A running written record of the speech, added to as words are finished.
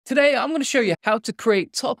Today, I'm going to show you how to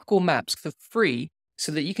create topical maps for free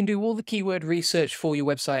so that you can do all the keyword research for your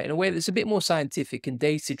website in a way that's a bit more scientific and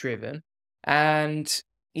data driven. And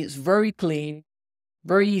it's very clean,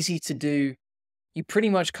 very easy to do. You pretty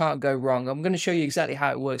much can't go wrong. I'm going to show you exactly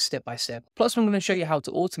how it works step by step. Plus, I'm going to show you how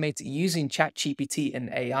to automate it using ChatGPT and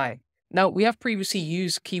AI. Now, we have previously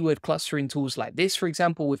used keyword clustering tools like this, for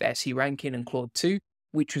example, with SE Ranking and Claude 2,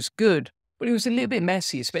 which was good, but it was a little bit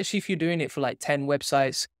messy, especially if you're doing it for like 10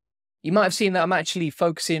 websites. You might have seen that I'm actually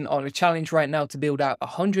focusing on a challenge right now to build out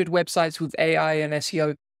 100 websites with AI and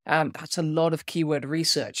SEO. And that's a lot of keyword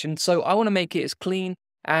research. And so I want to make it as clean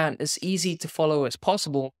and as easy to follow as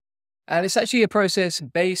possible. And it's actually a process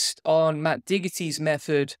based on Matt Diggity's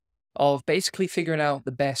method of basically figuring out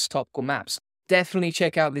the best topical maps. Definitely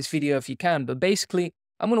check out this video if you can. But basically,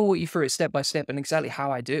 I'm going to walk you through it step by step and exactly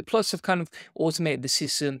how I do it. Plus, I've kind of automated the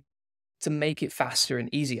system to make it faster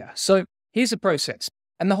and easier. So here's the process.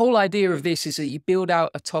 And the whole idea of this is that you build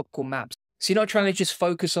out a topical map. So you're not trying to just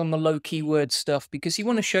focus on the low keyword stuff because you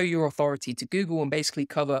want to show your authority to Google and basically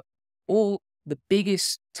cover all the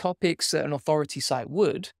biggest topics that an authority site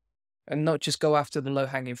would and not just go after the low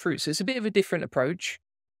hanging fruit. So it's a bit of a different approach,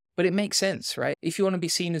 but it makes sense, right? If you want to be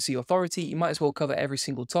seen as the authority, you might as well cover every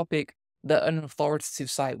single topic that an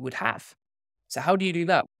authoritative site would have. So how do you do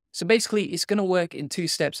that? So basically, it's going to work in 2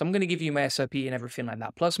 steps. I'm going to give you my SOP and everything like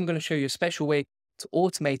that. Plus, I'm going to show you a special way to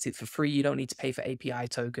automate it for free. You don't need to pay for API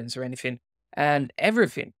tokens or anything. And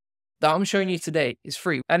everything that I'm showing you today is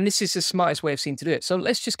free. And this is the smartest way I've seen to do it. So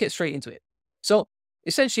let's just get straight into it. So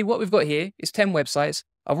essentially what we've got here is 10 websites.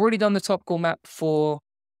 I've already done the topical map for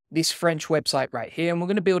this French website right here. And we're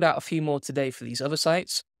going to build out a few more today for these other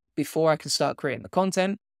sites before I can start creating the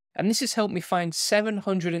content. And this has helped me find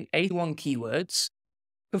 781 keywords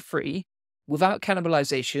for free without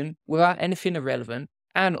cannibalization, without anything irrelevant,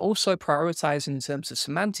 and also prioritize in terms of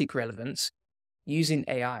semantic relevance using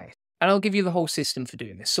AI. And I'll give you the whole system for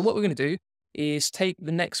doing this. So what we're going to do is take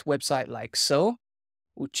the next website like so,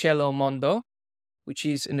 Uccello Mondo, which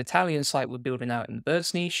is an Italian site we're building out in the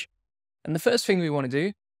birds niche. And the first thing we want to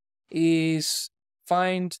do is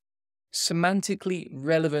find semantically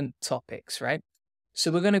relevant topics, right?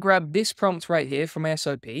 So we're going to grab this prompt right here from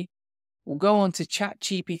SOP. We'll go on to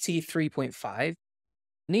ChatGPT 3.5.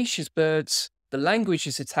 Niche is birds. The language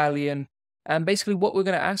is Italian. And basically what we're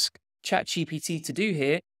going to ask ChatGPT to do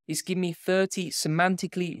here is give me 30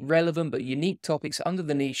 semantically relevant but unique topics under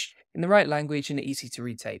the niche in the right language and easy to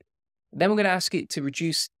read tape. Then we're going to ask it to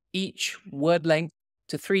reduce each word length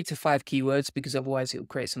to 3 to 5 keywords because otherwise it will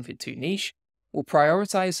create something too niche. We'll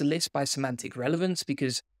prioritize the list by semantic relevance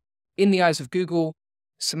because in the eyes of Google,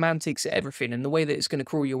 semantics are everything. And the way that it's going to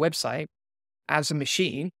crawl your website as a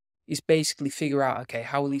machine is basically figure out, okay,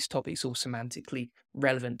 how are these topics all semantically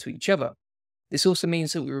relevant to each other? This also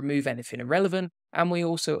means that we remove anything irrelevant and we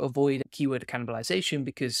also avoid keyword cannibalization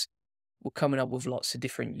because we're coming up with lots of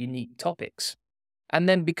different unique topics. And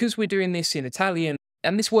then because we're doing this in Italian,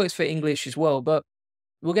 and this works for English as well, but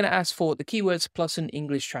we're going to ask for the keywords plus an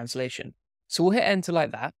English translation. So we'll hit enter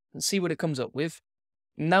like that and see what it comes up with.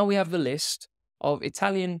 Now we have the list of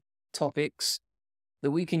Italian topics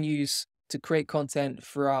that we can use to create content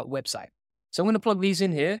for our website. So I'm going to plug these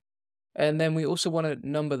in here. And then we also want to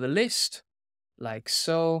number the list like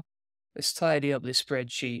so. Let's tidy up this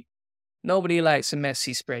spreadsheet. Nobody likes a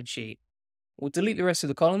messy spreadsheet. We'll delete the rest of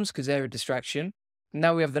the columns because they're a distraction.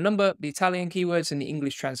 Now we have the number, the Italian keywords, and the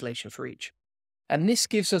English translation for each. And this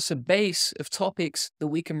gives us a base of topics that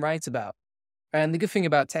we can write about. And the good thing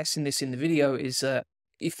about testing this in the video is that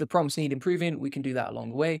if the prompts need improving, we can do that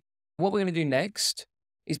along the way. What we're going to do next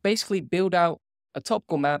is basically build out a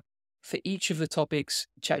topical map for each of the topics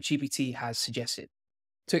ChatGPT has suggested.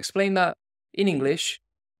 To explain that in English,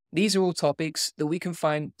 these are all topics that we can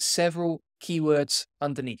find several keywords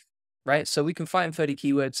underneath, right? So we can find 30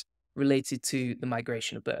 keywords related to the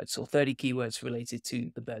migration of birds or 30 keywords related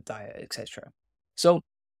to the bird diet, etc. So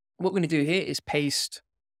what we're going to do here is paste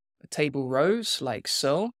a table rows like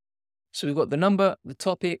so. So we've got the number, the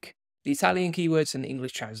topic, the Italian keywords, and the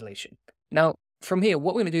English translation. Now, from here,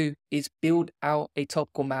 what we're going to do is build out a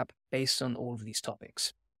topical map based on all of these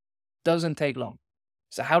topics. Doesn't take long.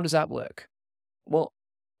 So how does that work? Well,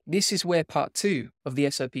 this is where part 2 of the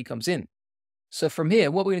SOP comes in. So from here,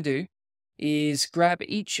 what we're going to do is grab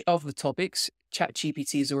each of the topics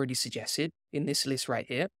ChatGPT has already suggested in this list right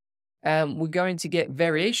here. And we're going to get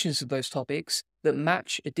variations of those topics that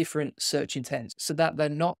match a different search intent so that they're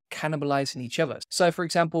not cannibalizing each other. So for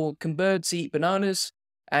example, can birds eat bananas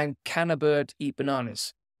and can a bird eat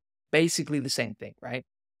bananas? Basically the same thing, right?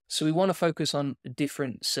 So we want to focus on a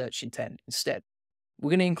different search intent instead. We're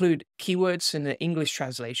going to include keywords and an English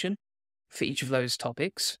translation for each of those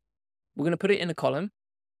topics. We're going to put it in a column.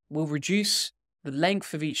 We'll reduce the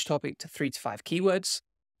length of each topic to 3 to 5 keywords,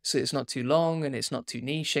 so it's not too long and it's not too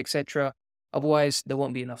niche, etc. Otherwise, there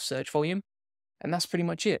won't be enough search volume. And that's pretty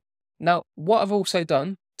much it. Now, what I've also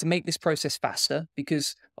done to make this process faster,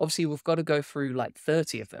 because obviously we've got to go through like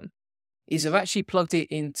 30 of them, is I've actually plugged it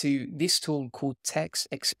into this tool called Text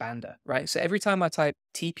Expander, right? So every time I type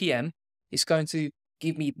TPM, it's going to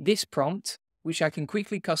give me this prompt, which I can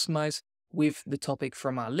quickly customize with the topic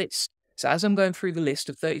from our list. So as I'm going through the list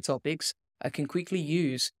of 30 topics, I can quickly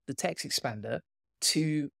use the Text Expander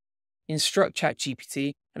to instruct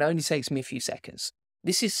ChatGPT, and it only takes me a few seconds.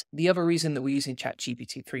 This is the other reason that we're using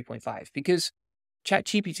ChatGPT 3.5, because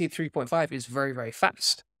ChatGPT 3.5 is very, very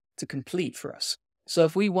fast to complete for us. So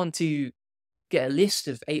if we want to get a list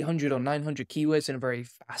of 800 or 900 keywords in a very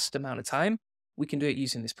fast amount of time, we can do it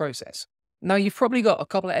using this process. Now, you've probably got a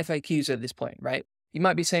couple of FAQs at this point, right? You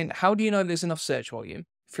might be saying, how do you know there's enough search volume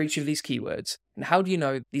for each of these keywords? And how do you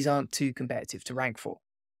know these aren't too competitive to rank for?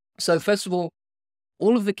 So first of all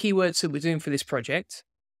of the keywords that we're doing for this project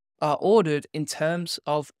are ordered in terms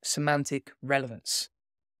of semantic relevance.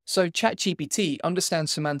 So ChatGPT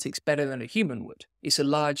understands semantics better than a human would. It's a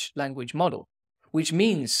large language model, which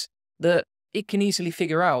means that it can easily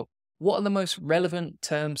figure out what are the most relevant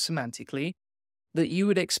terms semantically that you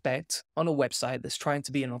would expect on a website that's trying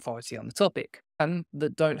to be an authority on the topic and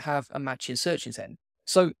that don't have a matching search intent.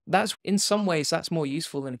 So that's, in some ways, that's more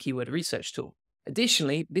useful than a keyword research tool.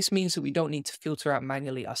 Additionally, this means that we don't need to filter out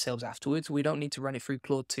manually ourselves afterwards. We don't need to run it through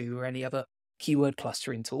Claude 2 or any other keyword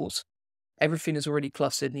clustering tools. Everything is already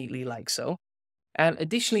clustered neatly like so. And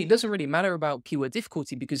additionally, it doesn't really matter about keyword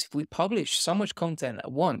difficulty, because if we publish so much content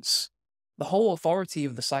at once, the whole authority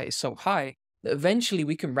of the site is so high that eventually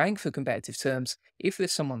we can rank for competitive terms if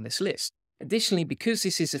there's some on this list. Additionally, because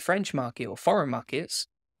this is a French market or foreign markets,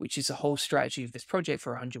 which is the whole strategy of this project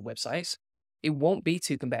for 100 websites, it won't be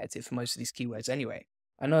too competitive for most of these keywords anyway.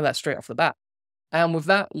 I know that straight off the bat. And with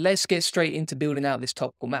that, let's get straight into building out this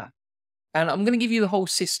topical map. And I'm going to give you the whole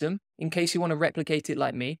system in case you want to replicate it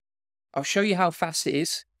like me. I'll show you how fast it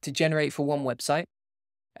is to generate for one website.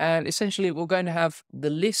 And essentially, we're going to have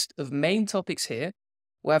the list of main topics here.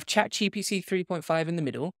 We'll have ChatGPT 3.5 in the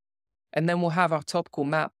middle, and then we'll have our topical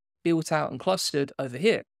map built out and clustered over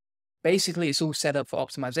here. Basically, it's all set up for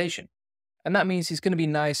optimization. And that means it's going to be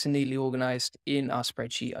nice and neatly organized in our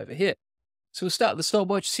spreadsheet over here. So we'll start the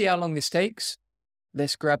stopwatch, see how long this takes.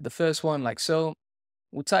 Let's grab the first one like so.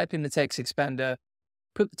 We'll type in the text expander,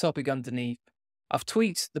 put the topic underneath. I've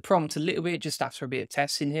tweaked the prompt a little bit just after a bit of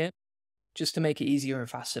testing here, just to make it easier and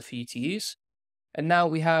faster for you to use. And now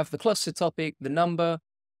we have the cluster topic, the number,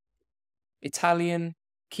 Italian,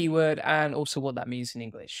 keyword, and also what that means in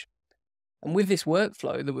English. And with this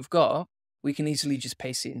workflow that we've got, we can easily just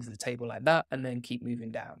paste it into the table like that and then keep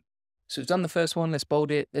moving down. So we've done the first one, let's bold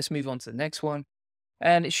it, let's move on to the next one.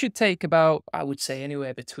 And it should take about, I would say,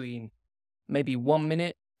 anywhere between maybe 1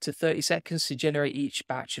 minute to 30 seconds to generate each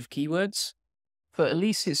batch of keywords. But at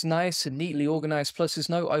least it's nice and neatly organized, plus there's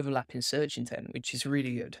no overlapping search intent, which is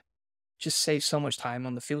really good. Just saves so much time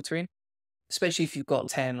on the filtering, especially if you've got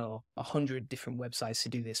 10 or 100 different websites to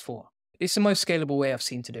do this for. It's the most scalable way I've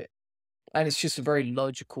seen to do it. And it's just a very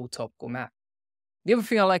logical topical map. The other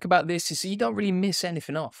thing I like about this is you don't really miss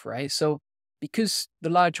anything off, right? So because the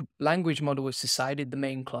large language model has decided the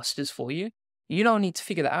main clusters for you, you don't need to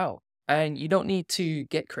figure that out. And you don't need to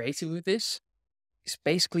get creative with this. It's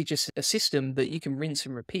basically just a system that you can rinse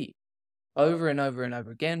and repeat over and over and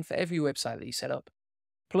over again for every website that you set up.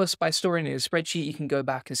 Plus, by storing it in a spreadsheet, you can go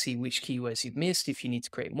back and see which keywords you've missed if you need to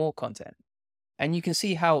create more content. And you can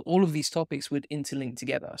see how all of these topics would interlink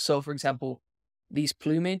together. So for example, these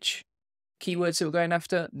plumage keywords that we're going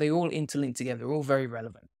after, they all interlink together, all very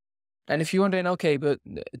relevant. And if you're wondering, okay, but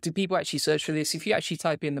do people actually search for this? If you actually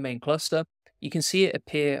type in the main cluster, you can see it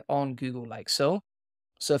appear on Google like so.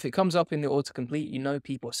 So if it comes up in the autocomplete, you know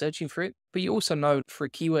people are searching for it. But you also know for a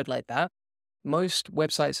keyword like that, most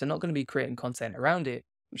websites are not going to be creating content around it,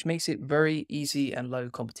 which makes it very easy and low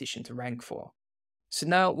competition to rank for. So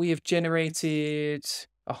now we have generated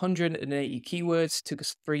 180 keywords, took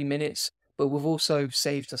us 3 minutes, but we've also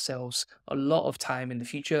saved ourselves a lot of time in the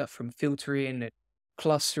future from filtering and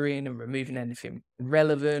clustering and removing anything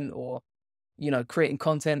relevant or, creating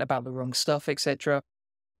content about the wrong stuff, etc.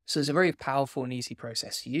 So it's a very powerful and easy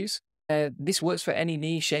process to use. This works for any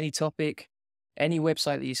niche, any topic, any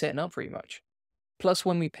website that you're setting up pretty much. Plus,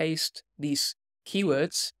 when we paste these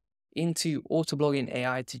keywords into Autoblogging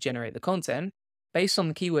AI to generate the content, based on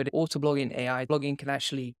the keyword Autoblogging AI, blogging can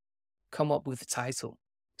actually come up with the title.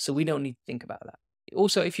 So we don't need to think about that.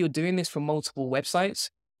 Also, if you're doing this for multiple websites,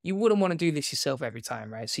 you wouldn't want to do this yourself every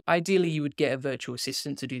time, right? So ideally, you would get a virtual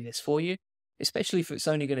assistant to do this for you, especially if it's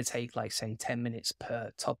only going to take, like, say, 10 minutes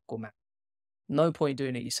per topical map. No point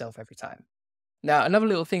doing it yourself every time. Now, another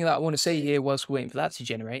little thing that I want to say here whilst we're waiting for that to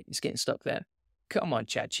generate, is getting stuck there. Come on,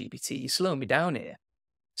 ChatGPT, you're slowing me down here.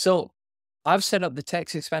 So I've set up the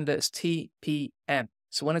text expander as TPM.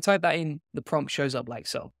 So when I type that in, the prompt shows up like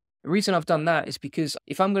so. The reason I've done that is because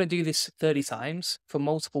if I'm going to do this 30 times for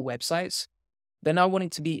multiple websites, then I want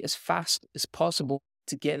it to be as fast as possible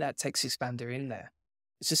to get that text expander in there.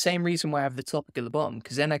 It's the same reason why I have the topic at the bottom,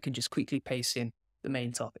 because then I can just quickly paste in the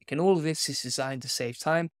main topic. And all of this is designed to save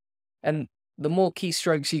time. And the more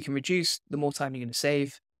keystrokes you can reduce, the more time you're going to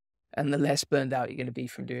save, and the less burned out you're going to be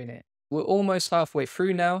from doing it. We're almost halfway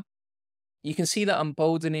through now. You can see that I'm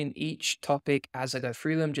boldening each topic as I go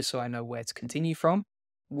through them, just so I know where to continue from.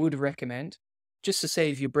 Would recommend, just to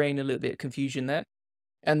save your brain a little bit of confusion there.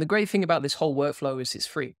 And the great thing about this whole workflow is it's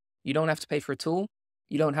free. You don't have to pay for a tool.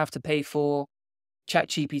 You don't have to pay for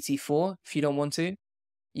ChatGPT 4 if you don't want to.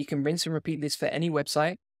 You can rinse and repeat this for any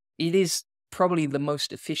website. It is probably the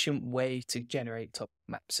most efficient way to generate top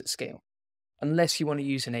maps at scale, unless you want to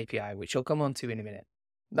use an API, which I'll come on to in a minute.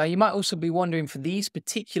 Now, you might also be wondering, for these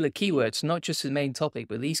particular keywords, not just the main topic,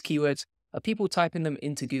 but these keywords, are people typing them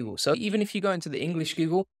into Google? So even if you go into the English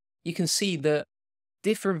Google, you can see that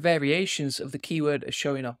different variations of the keyword are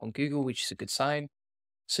showing up on Google, which is a good sign.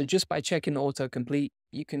 So just by checking the autocomplete,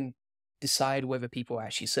 you can decide whether people are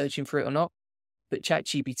actually searching for it or not, but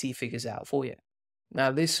ChatGPT figures it out for you. Now,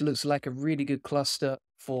 this looks like a really good cluster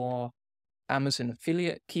for Amazon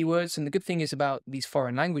affiliate keywords. And the good thing is about these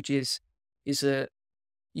foreign languages is that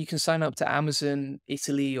you can sign up to Amazon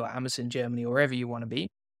Italy or Amazon Germany, or wherever you want to be,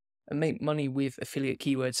 and make money with affiliate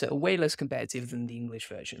keywords that are way less competitive than the English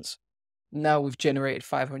versions. Now we've generated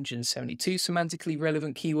 572 semantically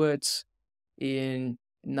relevant keywords in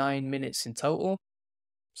 9 minutes in total.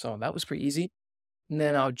 So that was pretty easy. And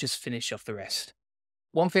then I'll just finish off the rest.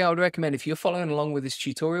 One thing I would recommend if you're following along with this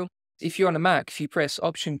tutorial, if you're on a Mac, if you press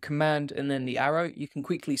Option, Command, and then the arrow, you can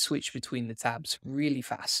quickly switch between the tabs really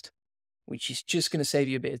fast, which is just going to save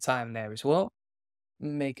you a bit of time there as well.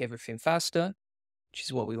 Make everything faster, which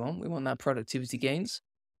is what we want. We want that productivity gains.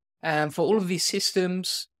 And for all of these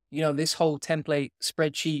systems, this whole template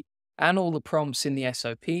spreadsheet and all the prompts in the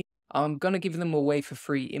SOP, I'm going to give them away for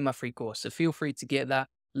free in my free course. So feel free to get that.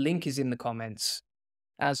 Link is in the comments,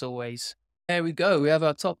 as always. There we go. We have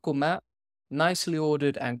our topical map, nicely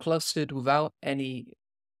ordered and clustered without any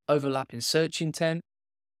overlapping search intent.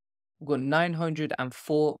 We've got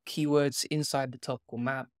 904 keywords inside the topical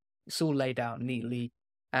map. It's all laid out neatly.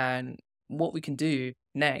 And what we can do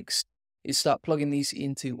next is start plugging these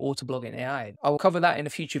into Autoblogging AI. I'll cover that in a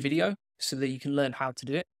future video so that you can learn how to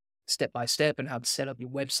do it step by step and how to set up your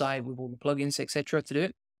website with all the plugins, etc. to do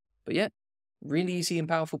it. But yeah, really easy and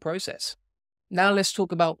powerful process. Now let's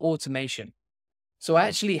talk about automation. So I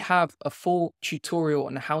actually have a full tutorial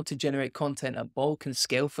on how to generate content at bulk and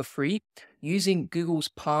scale for free using Google's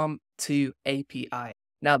Palm 2 API.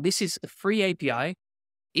 Now, this is a free API,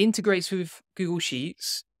 integrates with Google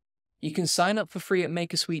Sheets. You can sign up for free at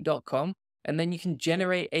makersuite.com, and then you can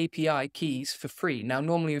generate API keys for free. Now,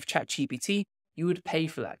 normally with ChatGPT, you would pay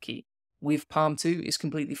for that key. With Palm 2, it's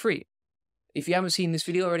completely free. If you haven't seen this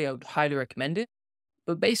video already, I would highly recommend it.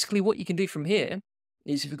 But basically what you can do from here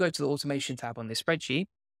is, if you go to the automation tab on this spreadsheet,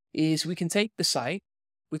 is we can take the site,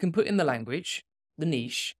 we can put in the language, the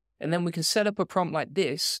niche, and then we can set up a prompt like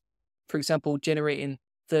this, for example, generating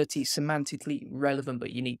 30 semantically relevant but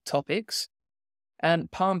unique topics. And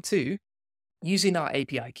Palm 2, using our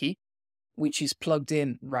API key, which is plugged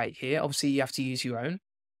in right here, obviously you have to use your own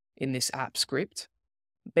in this app script,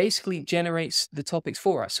 basically generates the topics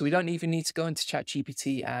for us. So we don't even need to go into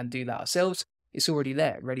ChatGPT and do that ourselves. It's already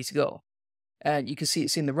there, ready to go. And you can see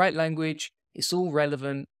it's in the right language. It's all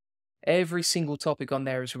relevant. Every single topic on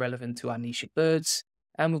there is relevant to our niche of birds.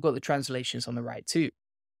 And we've got the translations on the right too.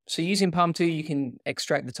 So using Palm 2, you can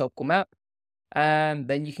extract the topical map, and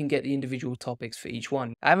then you can get the individual topics for each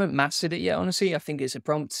one. I haven't mastered it yet, honestly. I think it's a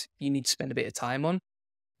prompt you need to spend a bit of time on.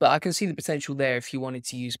 But I can see the potential there if you wanted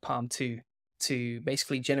to use Palm 2 to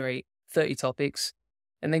basically generate 30 topics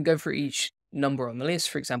and then go for each number on the list.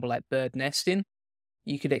 For example, like bird nesting,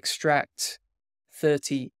 you could extract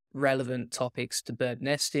 30 relevant topics to bird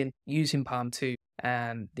nesting using Palm 2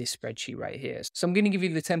 and this spreadsheet right here. So I'm going to give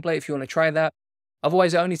you the template if you want to try that.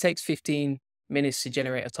 Otherwise, it only takes 15 minutes to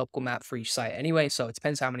generate a topical map for each site anyway, so it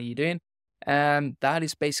depends how many you're doing. And that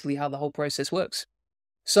is basically how the whole process works.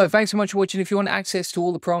 So thanks so much for watching. If you want access to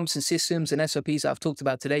all the prompts and systems and SOPs that I've talked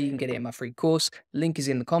about today, you can get it in my free course. Link is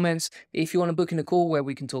in the comments. If you want to book in a call where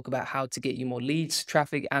we can talk about how to get you more leads,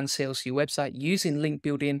 traffic, and sales to your website using link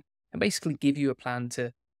building and basically give you a plan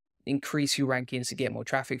to increase your rankings to get more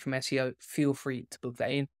traffic from SEO, feel free to book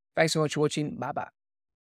that in. Thanks so much for watching. Bye bye.